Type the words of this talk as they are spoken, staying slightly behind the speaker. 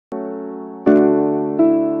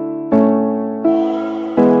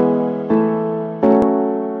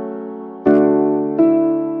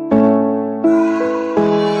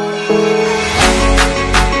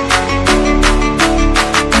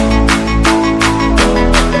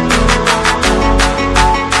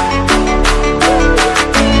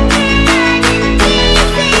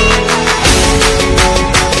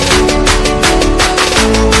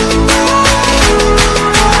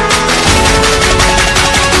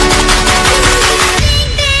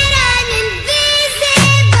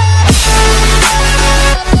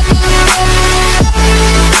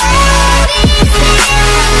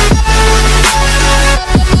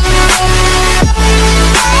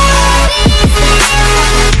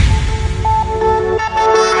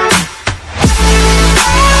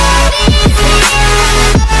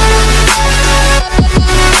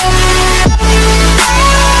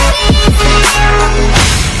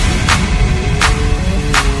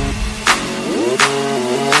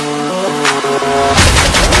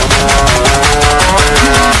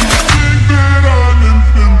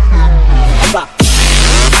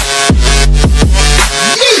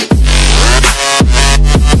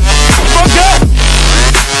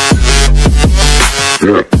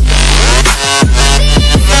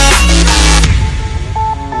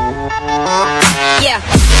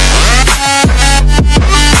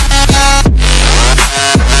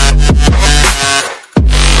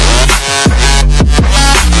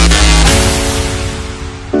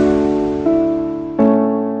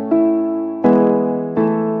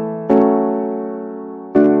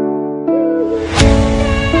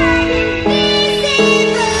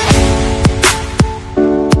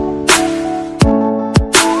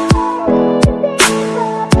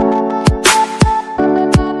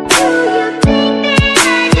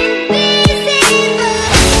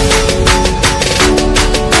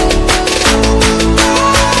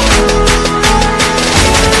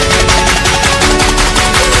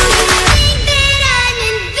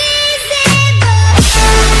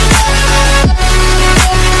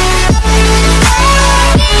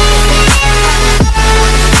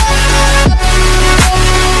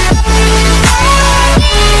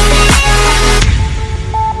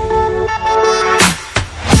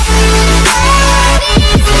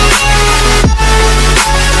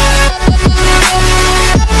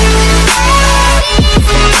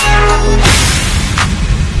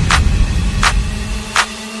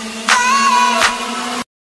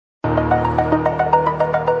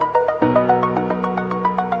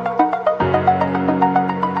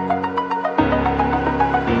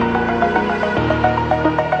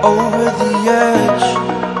over the edge.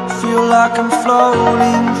 Feel like I'm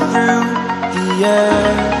floating through the air.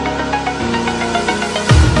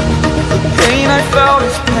 The pain I felt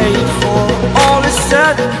is paid for, all is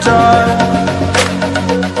said and done.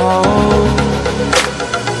 Oh,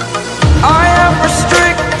 I am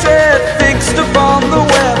restricted, fixed upon the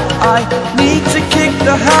web. I need to kick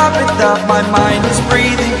the habit that my mind is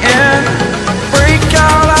breathing in. Break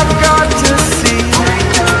out, I've got to see.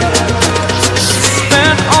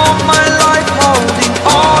 Spent all my life holding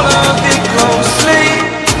all of it closely.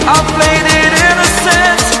 I played it in a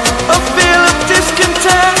sense, a feel of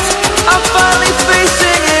discontent. I'm finally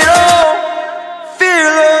facing it all,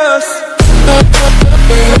 fearless.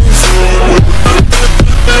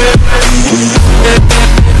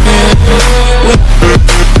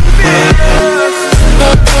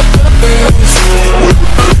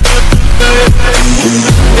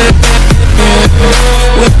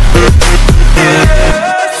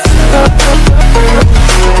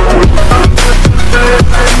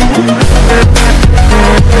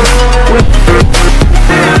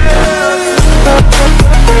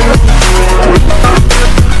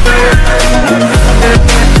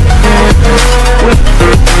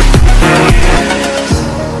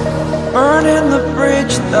 Burning the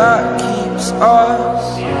bridge that keeps us.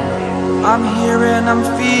 I'm here and I'm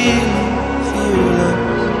feeling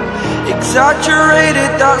fearless.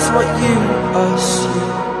 Exaggerated, that's what you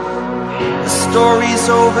assume. The story's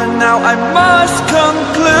over now, I must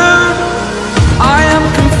conclude. I am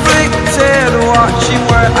conflicted, watching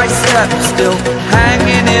where I step still,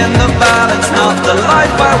 hanging in the balance. Not the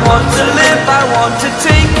life I want to live, I want to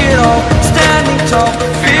take it all. Standing tall,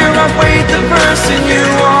 fear I've weighed the person you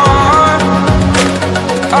are.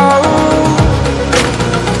 Oh,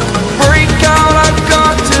 break out, I've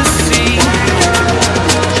got to see.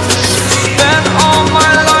 Spent all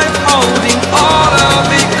my life holding all of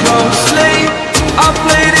it closely. I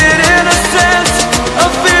played it in a sense, a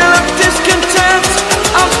feel of discontent.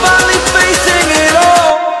 I'm finally facing it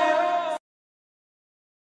all.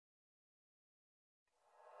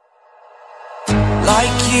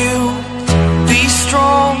 Like you, be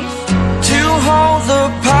strong to hold the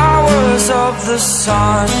powers of the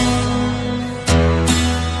sun.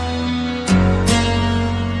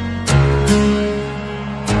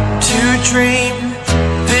 To dream,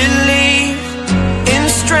 believe in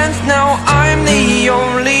strength. Now I'm the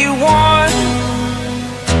only one,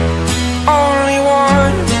 only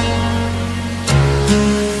one.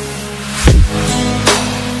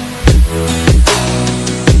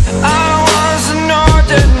 I was an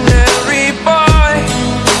ordinary boy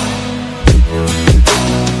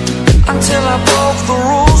until I broke the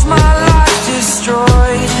rules, my life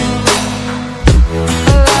destroyed.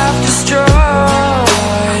 A life destroyed.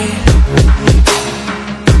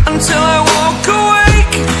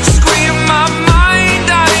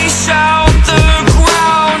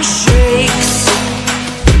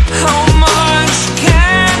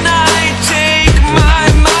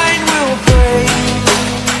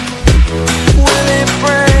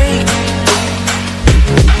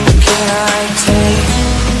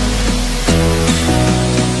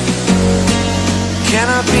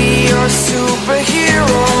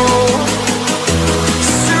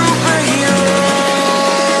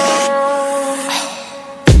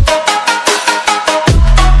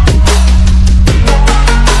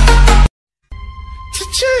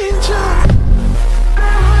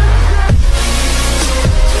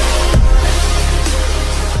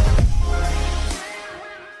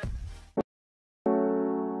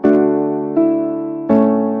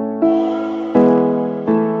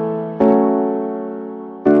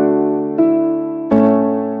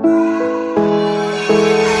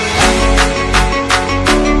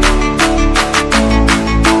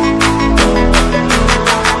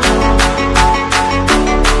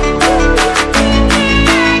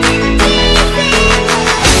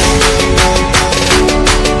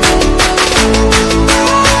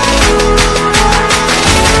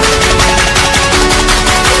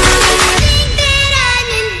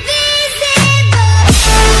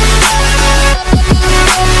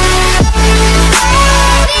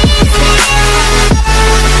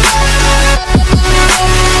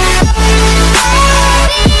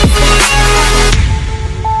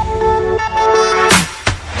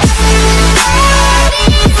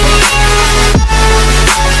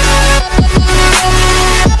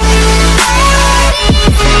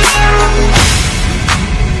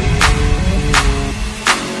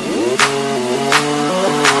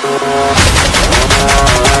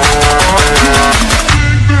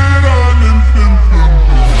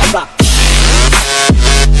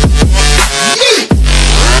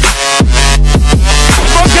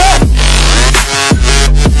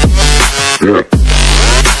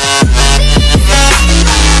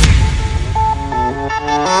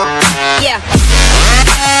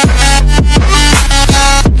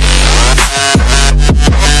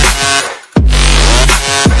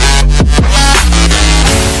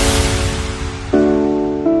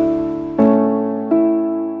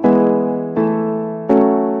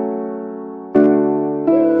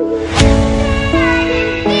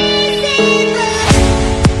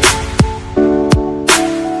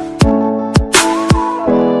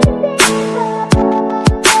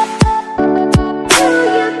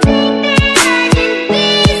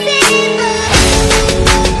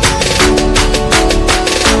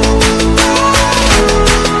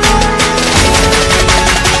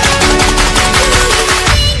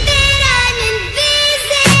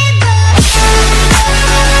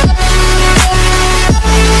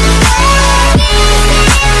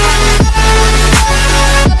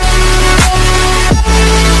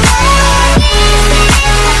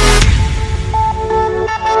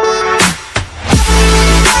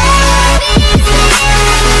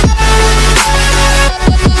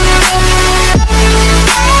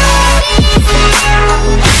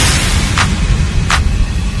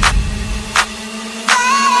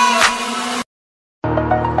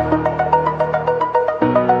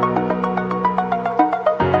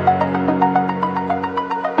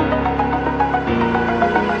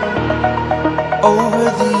 Over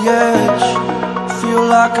the edge, feel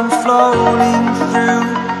like I'm floating through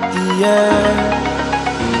the air.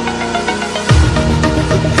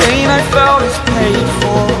 The pain I felt is paid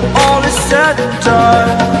for, all is said and done.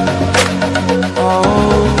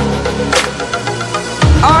 Oh,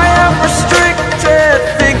 I am restricted,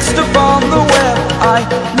 fixed upon the web. I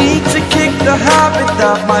need to kick the habit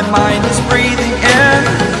that my mind is breathing in.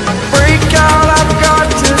 Break out, I've got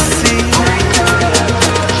to see.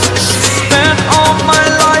 Spent all my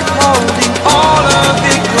life holding all of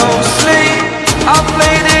it closely. I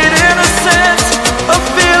played it innocent, a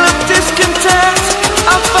feel of discontent.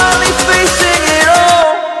 I'm finally facing it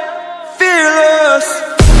all, fearless.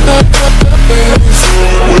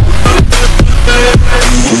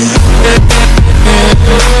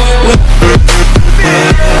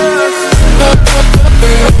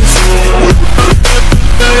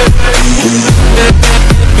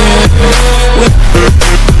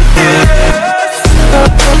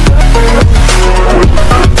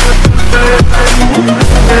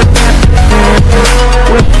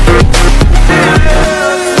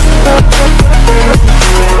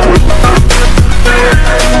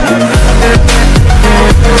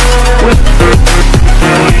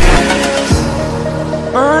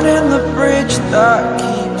 Burning the bridge that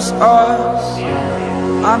keeps us.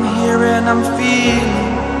 I'm here and I'm feeling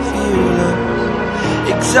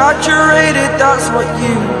fearless. Exaggerated, that's what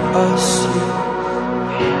you assume.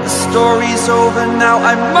 The story's over now,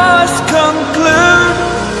 I must conclude.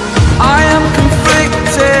 I am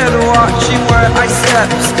conflicted, watching where I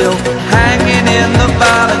step still, hanging in the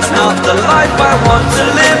balance. Not the life I want to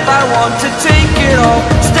live, I want to take it all.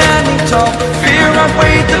 Standing tall, fear I've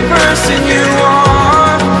weighed the person you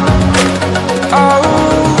are.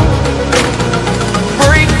 Oh,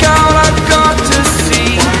 break out, I've got to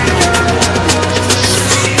see.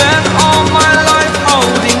 Spent all my life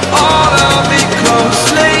holding all of it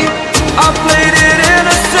closely. I played it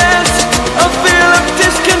innocent, a feel of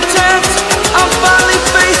discontent. I'm finally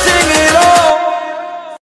facing it all.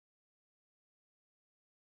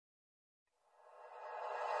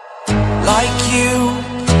 Like you,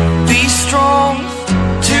 be strong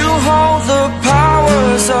to hold the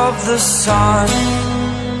powers of the sun.